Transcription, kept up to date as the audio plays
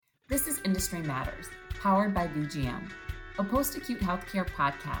This is Industry Matters, powered by VGM, a post-acute healthcare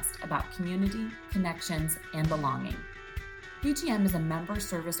podcast about community, connections, and belonging. VGM is a member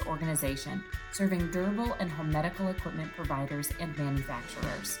service organization serving durable and home medical equipment providers and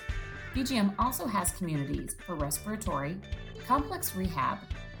manufacturers. VGM also has communities for respiratory, complex rehab,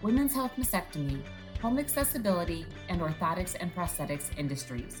 women's health mastectomy, home accessibility, and orthotics and prosthetics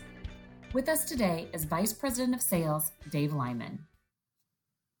industries. With us today is Vice President of Sales, Dave Lyman.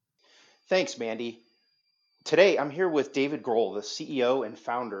 Thanks, Mandy. Today, I'm here with David Grohl, the CEO and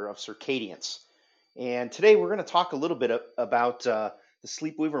founder of Circadience. And today, we're going to talk a little bit about the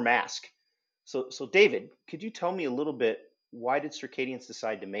Sleepweaver mask. So, David, could you tell me a little bit, why did Circadience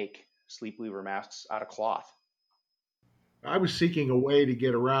decide to make Sleepweaver masks out of cloth? I was seeking a way to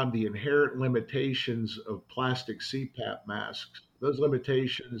get around the inherent limitations of plastic CPAP masks. Those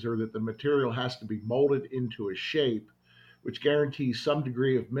limitations are that the material has to be molded into a shape which guarantees some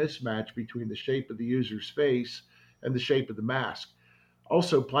degree of mismatch between the shape of the user's face and the shape of the mask.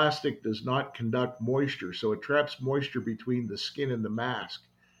 Also, plastic does not conduct moisture, so it traps moisture between the skin and the mask.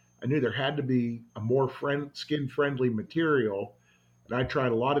 I knew there had to be a more skin-friendly material, and I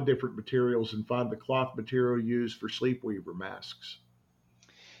tried a lot of different materials and found the cloth material used for Sleepweaver masks.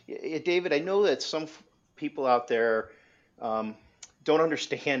 Yeah, David, I know that some people out there don't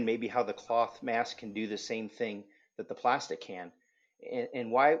understand maybe how the cloth mask can do the same thing that the plastic can.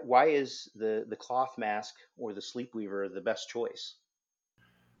 And why is the cloth mask or the Sleepweaver the best choice?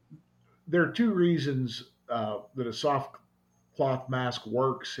 There are two reasons that a soft cloth mask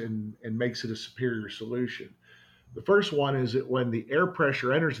works and makes it a superior solution. The first one is that when the air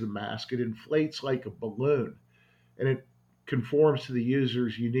pressure enters the mask, it inflates like a balloon and it conforms to the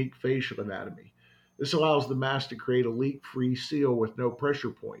user's unique facial anatomy. This allows the mask to create a leak-free seal with no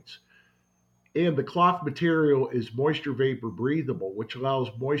pressure points. And the cloth material is moisture vapor breathable, which allows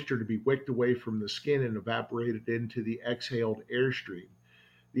moisture to be wicked away from the skin and evaporated into the exhaled airstream.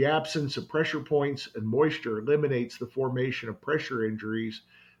 The absence of pressure points and moisture eliminates the formation of pressure injuries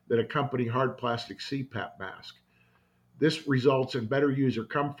that accompany hard plastic CPAP mask. This results in better user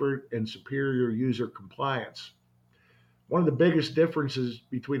comfort and superior user compliance. One of the biggest differences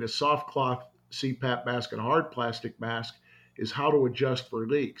between a soft cloth CPAP mask and a hard plastic mask is how to adjust for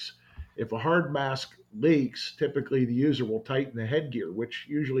leaks. If a hard mask leaks, typically the user will tighten the headgear, which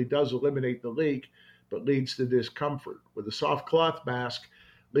usually does eliminate the leak, but leads to discomfort. With a soft cloth mask,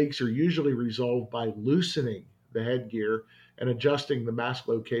 leaks are usually resolved by loosening the headgear and adjusting the mask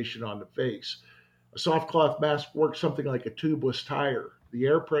location on the face. A soft cloth mask works something like a tubeless tire. The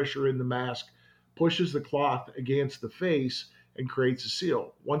air pressure in the mask pushes the cloth against the face and creates a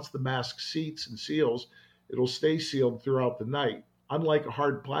seal. Once the mask seats and seals, it'll stay sealed throughout the night. Unlike a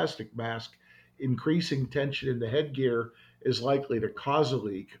hard plastic mask, increasing tension in the headgear is likely to cause a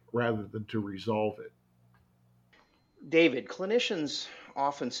leak rather than to resolve it. David, clinicians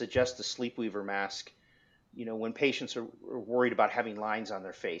often suggest the Sleepweaver mask, when patients are worried about having lines on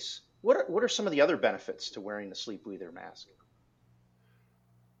their face. What are some of the other benefits to wearing the Sleepweaver mask?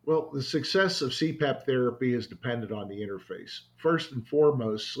 Well, the success of CPAP therapy is dependent on the interface. First and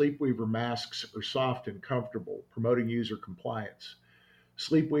foremost, Sleepweaver masks are soft and comfortable, promoting user compliance.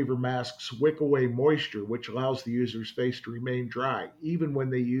 Sleepweaver masks wick away moisture, which allows the user's face to remain dry, even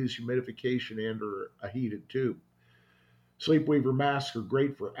when they use humidification and or a heated tube. Sleepweaver masks are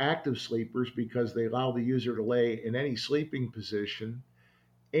great for active sleepers because they allow the user to lay in any sleeping position,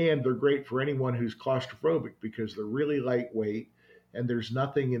 and they're great for anyone who's claustrophobic because they're really lightweight and there's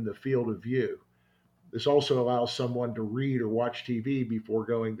nothing in the field of view. This also allows someone to read or watch TV before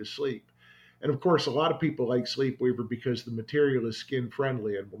going to sleep. And of course, a lot of people like Sleepweaver because the material is skin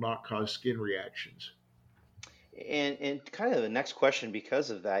friendly and will not cause skin reactions. And kind of the next question,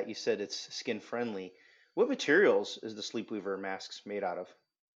 because of that, you said it's skin friendly. What materials is the Sleepweaver masks made out of?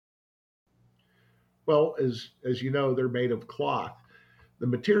 Well, as you know, they're made of cloth. The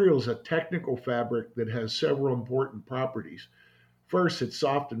material is a technical fabric that has several important properties. First, it's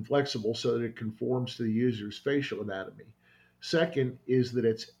soft and flexible so that it conforms to the user's facial anatomy. Second is that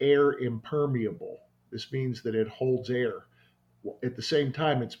it's air impermeable. This means that it holds air. At the same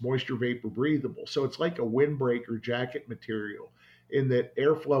time, it's moisture vapor breathable. So it's like a windbreaker jacket material in that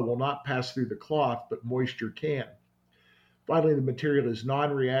airflow will not pass through the cloth, but moisture can. Finally, the material is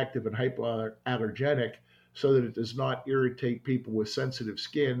non-reactive and hypoallergenic so that it does not irritate people with sensitive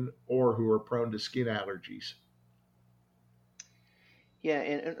skin or who are prone to skin allergies. Yeah,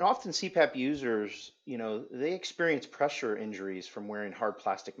 and often CPAP users, they experience pressure injuries from wearing hard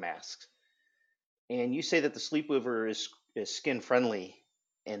plastic masks. And you say that the Sleepweaver is skin friendly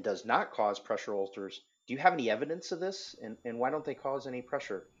and does not cause pressure ulcers. Do you have any evidence of this? And why don't they cause any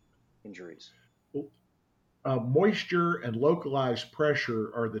pressure? injuries? Moisture and localized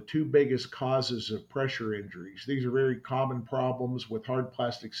pressure are the two biggest causes of pressure injuries. These are very common problems with hard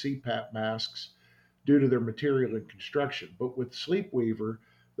plastic CPAP masks due to their material and construction. But with Sleepweaver,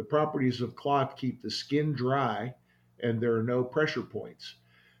 the properties of cloth keep the skin dry and there are no pressure points.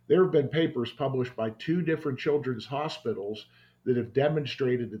 There have been papers published by two different children's hospitals that have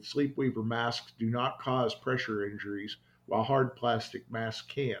demonstrated that Sleepweaver masks do not cause pressure injuries while hard plastic masks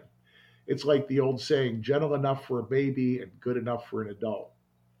can. It's like the old saying, gentle enough for a baby and good enough for an adult.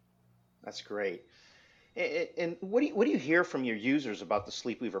 That's great. And what do you hear from your users about the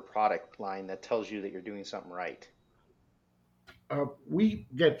Sleepweaver product line that tells you that you're doing something right? We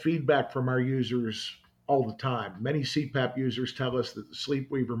get feedback from our users all the time. Many CPAP users tell us that the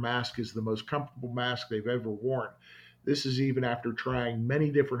Sleepweaver mask is the most comfortable mask they've ever worn. This is even after trying many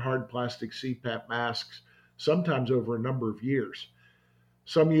different hard plastic CPAP masks, sometimes over a number of years.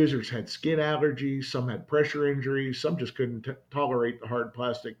 Some users had skin allergies, some had pressure injuries, some just couldn't tolerate the hard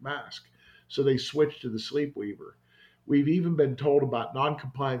plastic mask. So they switched to the Sleepweaver. We've even been told about non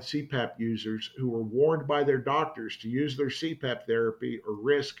compliant CPAP users who were warned by their doctors to use their CPAP therapy or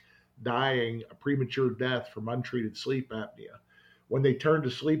risk dying a premature death from untreated sleep apnea. When they turned to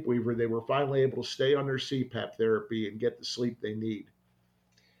Sleepweaver, they were finally able to stay on their CPAP therapy and get the sleep they need.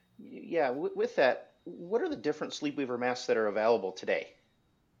 Yeah, with that, what are the different Sleepweaver masks that are available today?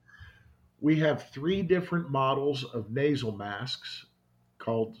 We have three different models of nasal masks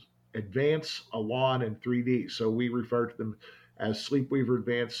called Advance, Alon, and 3D. So we refer to them as Sleepweaver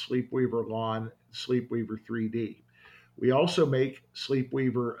Advance, Sleepweaver Alon, Sleepweaver 3D. We also make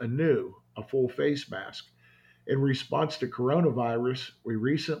Sleepweaver Anew, a full face mask. In response to coronavirus, we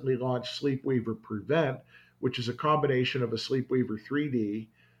recently launched Sleepweaver Prevent, which is a combination of a Sleepweaver 3D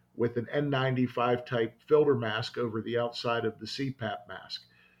with an N95 type filter mask over the outside of the CPAP mask.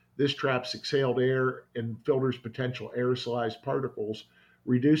 This traps exhaled air and filters potential aerosolized particles,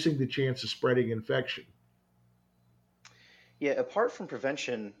 reducing the chance of spreading infection. Yeah, apart from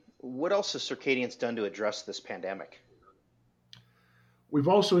prevention, what else has Circadians done to address this pandemic? We've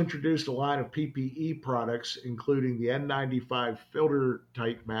also introduced a line of PPE products, including the N95 filter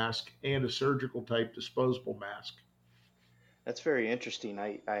type mask and a surgical type disposable mask. That's very interesting.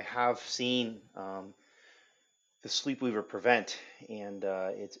 I have seen the Sleepweaver Prevent, and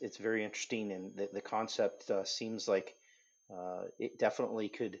it's very interesting, and the concept seems like it definitely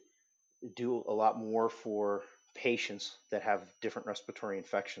could do a lot more for patients that have different respiratory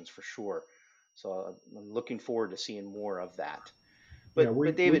infections for sure. So I'm looking forward to seeing more of that. Yeah, But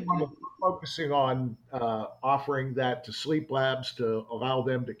we David, want to focusing on offering that to sleep labs to allow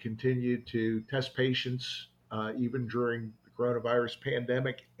them to continue to test patients even during the coronavirus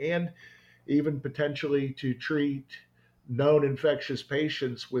pandemic and even potentially to treat known infectious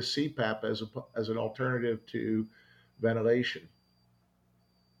patients with CPAP as an alternative to ventilation.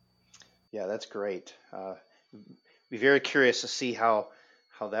 yeah, that's great. Be very curious to see how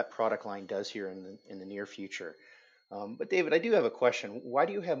that product line does here in the near future. But David, I do have a question. Why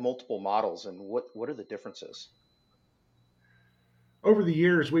do you have multiple models, and what are the differences? Over the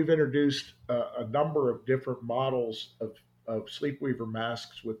years, we've introduced a number of different models of Sleepweaver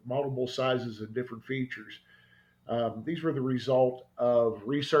masks with multiple sizes and different features. These were the result of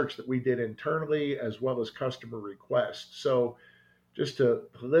research that we did internally as well as customer requests. So, just to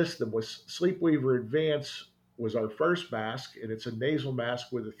list them, with Sleepweaver Advance was our first mask, and it's a nasal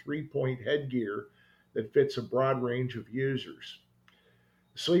mask with a 3-point headgear that fits a broad range of users.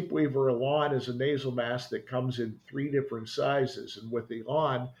 Sleepweaver Elan is a nasal mask that comes in three different sizes, and with the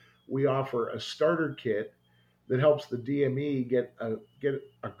Elan, we offer a starter kit that helps the DME get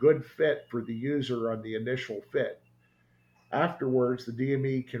a good fit for the user on the initial fit. Afterwards, the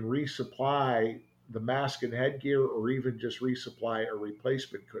DME can resupply the mask and headgear or even just resupply a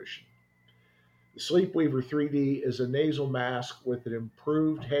replacement cushion. The Sleepweaver 3D is a nasal mask with an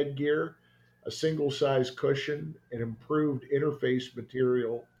improved headgear, a single size cushion, an improved interface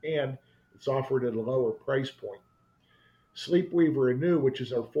material, and it's offered at a lower price point. Sleepweaver Anew, which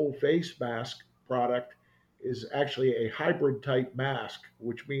is our full face mask product, is actually a hybrid type mask,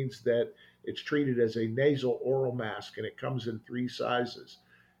 which means that it's treated as a nasal oral mask and it comes in three sizes.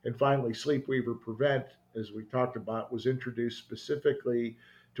 And finally, Sleepweaver Prevent, as we talked about, was introduced specifically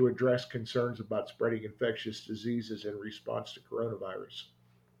to address concerns about spreading infectious diseases in response to coronavirus.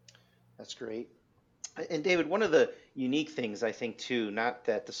 That's great. And David, one of the unique things I think too, not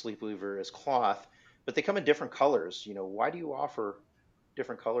that the Sleepweaver is cloth, but they come in different colors. Why do you offer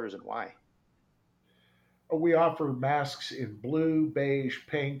different colors and why? We offer masks in blue, beige,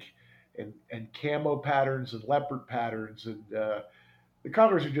 pink, and camo patterns and leopard patterns. And The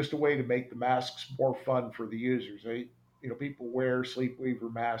colors are just a way to make the masks more fun for the users. People wear sleep weaver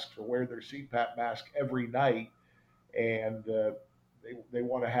masks or wear their CPAP mask every night, and they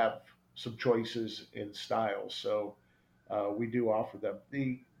want to have some choices in styles. So we do offer them.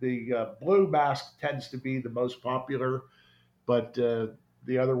 The blue mask tends to be the most popular, but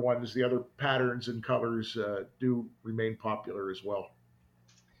the other ones, the other patterns and colors do remain popular as well.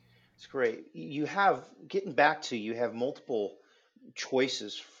 It's great. You have multiple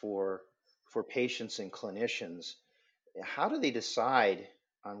choices for patients and clinicians. How do they decide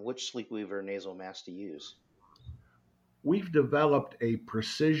on which Sleepweaver nasal mask to use? We've developed a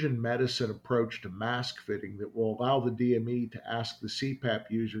precision medicine approach to mask fitting that will allow the DME to ask the CPAP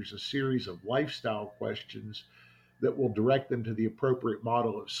users a series of lifestyle questions that will direct them to the appropriate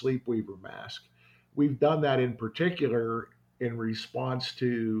model of Sleepweaver mask. We've done that in particular in response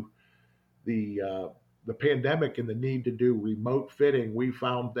to the pandemic and the need to do remote fitting. We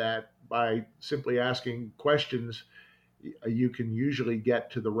found that by simply asking questions, you can usually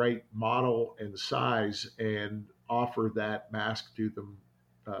get to the right model and size and offer that mask to them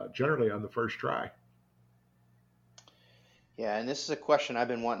generally on the first try. Yeah, and this is a question I've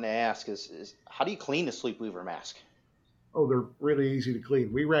been wanting to ask is how do you clean a Sleepweaver mask? Oh, they're really easy to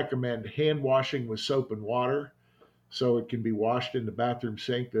clean. We recommend hand washing with soap and water so it can be washed in the bathroom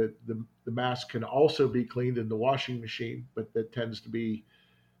sink. The mask can also be cleaned in the washing machine, but that tends to be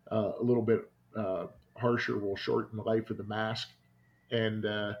a little bit harsher, will shorten the life of the mask. And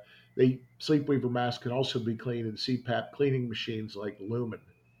the Sleepweaver mask can also be cleaned in CPAP cleaning machines like Lumen.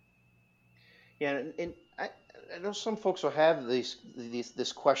 Yeah, and I know some folks will have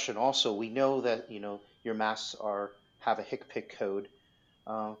this question also. We know that your masks have a HCPCS code,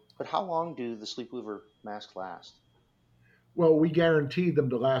 but how long do the Sleepweaver masks last? Well, we guarantee them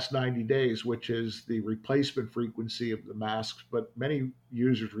to last 90 days, which is the replacement frequency of the masks, but many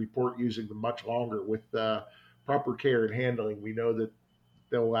users report using them much longer. With proper care and handling, we know that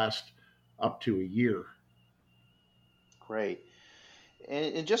they'll last up to a year. Great.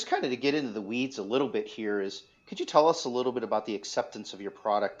 And just kind of to get into the weeds a little bit here is, could you tell us a little bit about the acceptance of your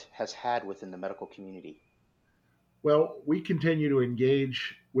product has had within the medical community? Well, we continue to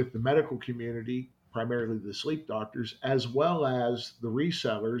engage with the medical community, primarily the sleep doctors, as well as the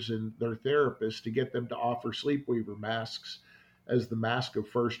resellers and their therapists to get them to offer Sleepweaver masks as the mask of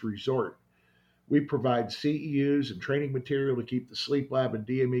first resort. We provide CEUs and training material to keep the sleep lab and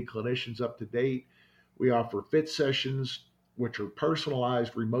DME clinicians up to date. We offer fit sessions, which are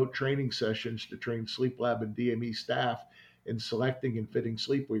personalized remote training sessions to train sleep lab and DME staff in selecting and fitting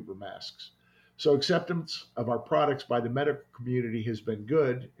Sleepweaver masks. So acceptance of our products by the medical community has been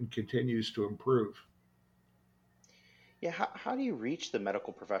good and continues to improve. Yeah, how do you reach the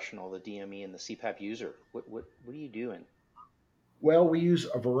medical professional, the DME, and the CPAP user? What are you doing? Well, we use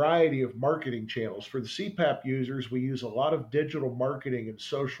a variety of marketing channels. For the CPAP users, we use a lot of digital marketing and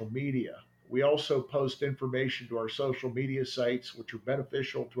social media. We also post information to our social media sites, which are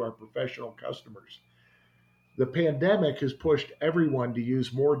beneficial to our professional customers. The pandemic has pushed everyone to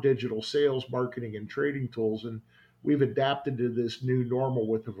use more digital sales, marketing, and trading tools, and we've adapted to this new normal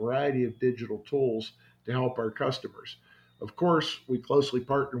with a variety of digital tools to help our customers. Of course, we closely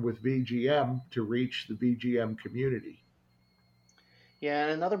partner with VGM to reach the VGM community. Yeah,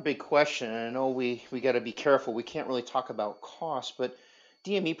 and another big question, and I know we got to be careful. We can't really talk about cost, but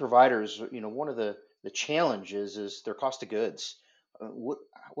DME providers, one of the challenges is their cost of goods.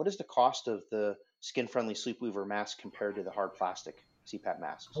 What is the cost of the skin-friendly Sleepweaver mask compared to the hard plastic CPAP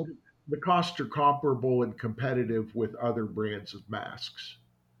masks? The costs are comparable and competitive with other brands of masks.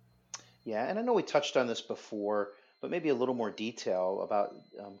 Yeah, and I know we touched on this before, but maybe a little more detail about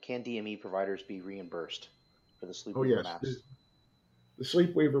can DME providers be reimbursed for the Oh, Sleepweaver yes. masks? The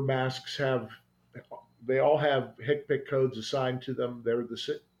Sleepweaver masks they all have HCPCS codes assigned to them. They're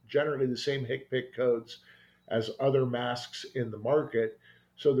generally the same HCPCS codes as other masks in the market.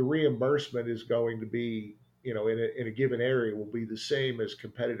 So the reimbursement is going to be, in a given area will be the same as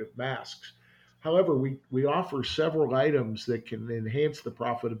competitive masks. However, we offer several items that can enhance the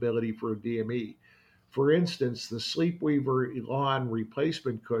profitability for a DME. For instance, the Sleepweaver Elan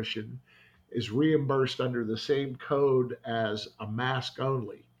replacement cushion is reimbursed under the same code as a mask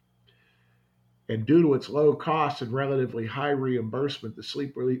only. And due to its low cost and relatively high reimbursement, the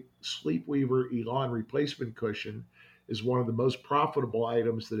Sleepweaver Elan replacement cushion is one of the most profitable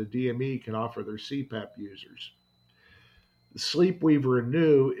items that a DME can offer their CPAP users. The Sleepweaver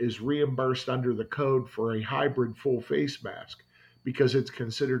Anew is reimbursed under the code for a hybrid full face mask because it's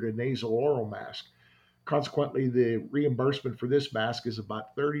considered a nasal oral mask. Consequently, the reimbursement for this mask is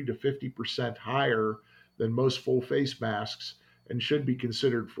about 30 to 50% higher than most full face masks and should be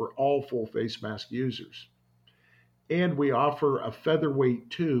considered for all full face mask users. And we offer a featherweight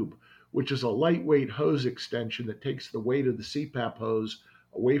tube, which is a lightweight hose extension that takes the weight of the CPAP hose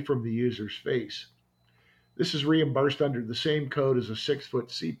away from the user's face. This is reimbursed under the same code as a 6-foot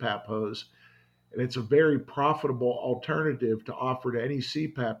CPAP hose, and it's a very profitable alternative to offer to any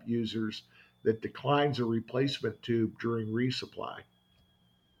CPAP users that declines a replacement tube during resupply.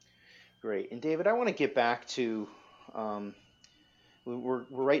 Great. And David, I want to get back to we're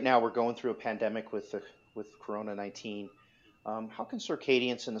right now we're going through a pandemic with Corona-19. How can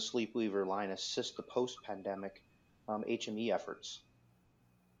Circadience and the Sleepweaver line assist the post-pandemic HME efforts?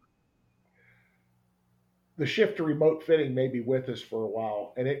 The shift to remote fitting may be with us for a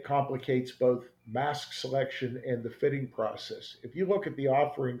while, and it complicates both mask selection and the fitting process. If you look at the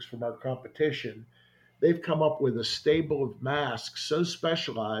offerings from our competition, they've come up with a stable of masks so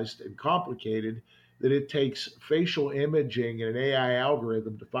specialized and complicated that it takes facial imaging and an AI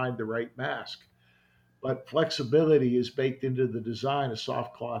algorithm to find the right mask. But flexibility is baked into the design of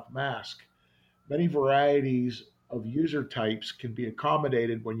soft cloth mask. Many varieties of user types can be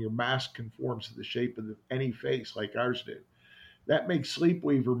accommodated when your mask conforms to the shape of any face, like ours do. That makes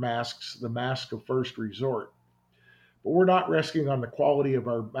Sleepweaver masks the mask of first resort. But we're not resting on the quality of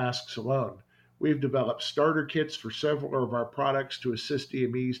our masks alone. We've developed starter kits for several of our products to assist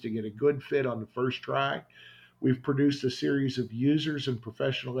DMEs to get a good fit on the first try. We've produced a series of users and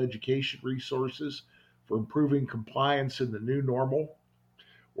professional education resources for improving compliance in the new normal.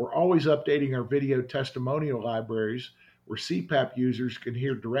 We're always updating our video testimonial libraries where CPAP users can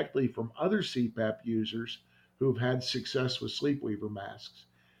hear directly from other CPAP users who have had success with Sleepweaver masks.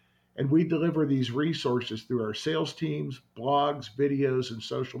 And we deliver these resources through our sales teams, blogs, videos, and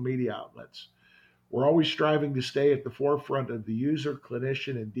social media outlets. We're always striving to stay at the forefront of the user,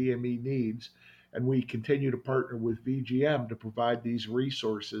 clinician, and DME needs, and we continue to partner with VGM to provide these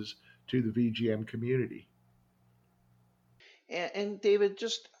resources to the VGM community. And David,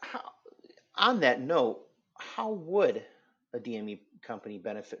 just on that note, how would a DME company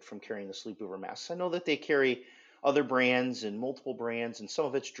benefit from carrying the Sleepweaver masks? I know that they carry other brands and multiple brands, and some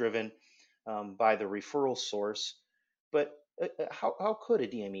of it's driven by the referral source, but how could a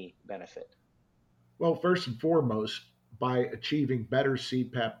DME benefit? Well, first and foremost, by achieving better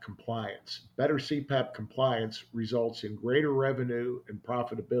CPAP compliance. Better CPAP compliance results in greater revenue and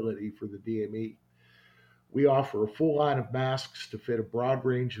profitability for the DME. We offer a full line of masks to fit a broad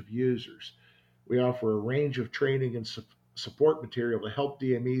range of users. We offer a range of training and support material to help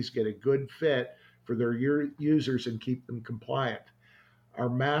DMEs get a good fit for their users and keep them compliant. Our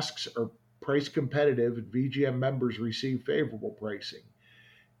masks are price competitive, and VGM members receive favorable pricing.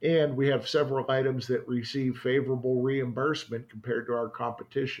 And we have several items that receive favorable reimbursement compared to our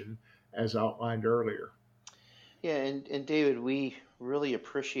competition, as outlined earlier. Yeah, and David, we really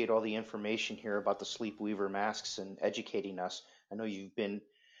appreciate all the information here about the Sleepweaver masks and educating us. I know you've been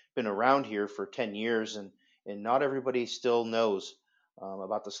around here for 10 years, and not everybody still knows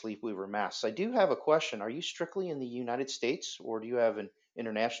about the Sleepweaver masks. I do have a question. Are you strictly in the United States, or do you have an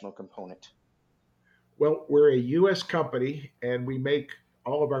international component? Well, we're a U.S. company, and we make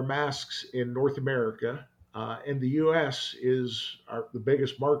all of our masks in North America, and the U.S. is the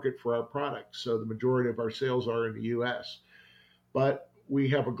biggest market for our products. So the majority of our sales are in the U.S. But we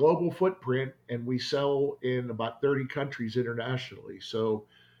have a global footprint, and we sell in about 30 countries internationally. So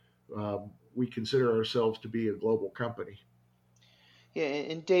we consider ourselves to be a global company. Yeah,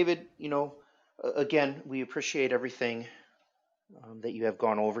 and David, again, we appreciate everything that you have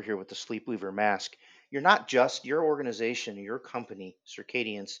gone over here with the Sleepweaver mask. You're not just your organization, your company,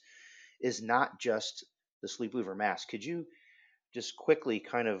 Circadience, is not just the Sleepweaver mask. Could you just quickly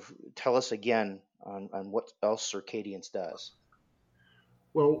kind of tell us again on what else Circadience does?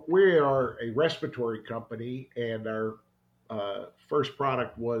 Well, we are a respiratory company, and our first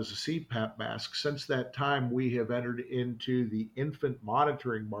product was a CPAP mask. Since that time, we have entered into the infant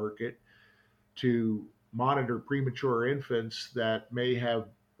monitoring market to monitor premature infants that may have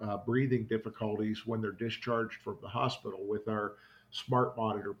breathing difficulties when they're discharged from the hospital with our Smart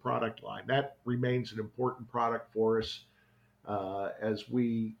Monitor product line. That remains an important product for us as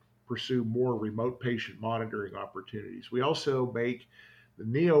we pursue more remote patient monitoring opportunities. We also make the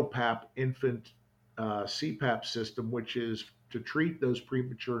NeoPAP infant CPAP system, which is to treat those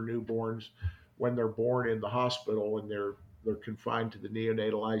premature newborns when they're born in the hospital and they're confined to the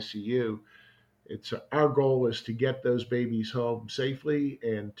neonatal ICU. Our goal is to get those babies home safely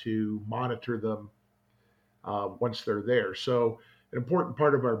and to monitor them once they're there. So an important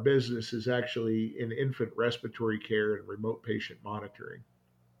part of our business is actually in infant respiratory care and remote patient monitoring.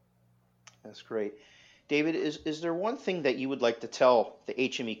 That's great. David, is there one thing that you would like to tell the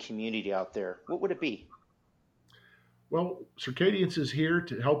HME community out there? What would it be? Well, Circadience is here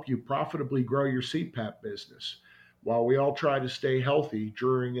to help you profitably grow your CPAP business while we all try to stay healthy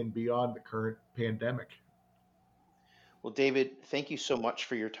during and beyond the current pandemic. Well, David, thank you so much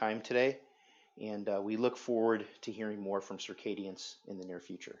for your time today, and we look forward to hearing more from Circadience in the near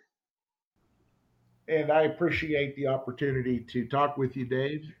future. And I appreciate the opportunity to talk with you,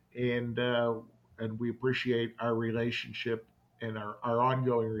 Dave, and we appreciate our relationship and our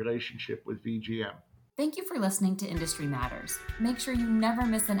ongoing relationship with VGM. Thank you for listening to Industry Matters. Make sure you never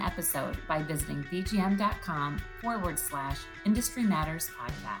miss an episode by visiting vgm.com/Industry Matters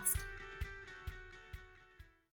Podcast.